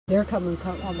They're coming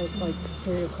almost like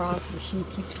straight across, but she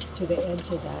keeps to the edge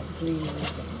of that green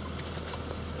ribbon.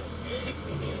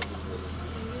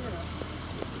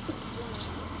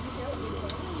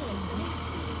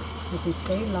 If we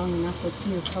stay long enough, we'll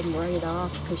see her come right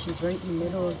off because she's right in the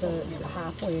middle of the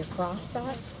halfway across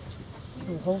that.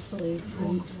 So hopefully, if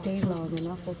we stay long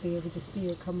enough, we'll be able to see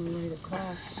her coming right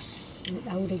across and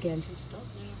out again.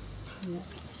 Yeah,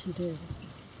 she did.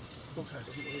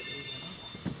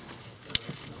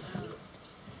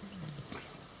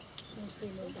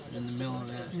 In the middle of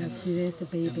that. And see, there's the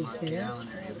babies there.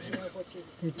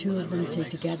 The two of them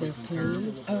together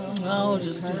playing. Oh,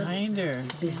 just behind her.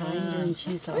 Behind her, and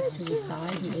she's off to the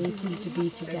side, and they seem to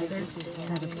be together,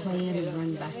 kind of playing and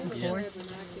run back and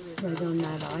forth right on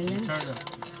that island.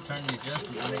 Turn the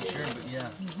adjustment to make sure, but yeah.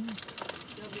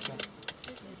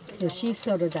 So she's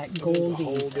sort of that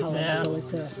goldy color, so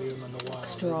it's a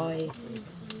strawy.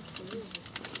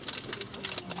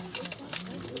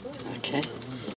 Okay.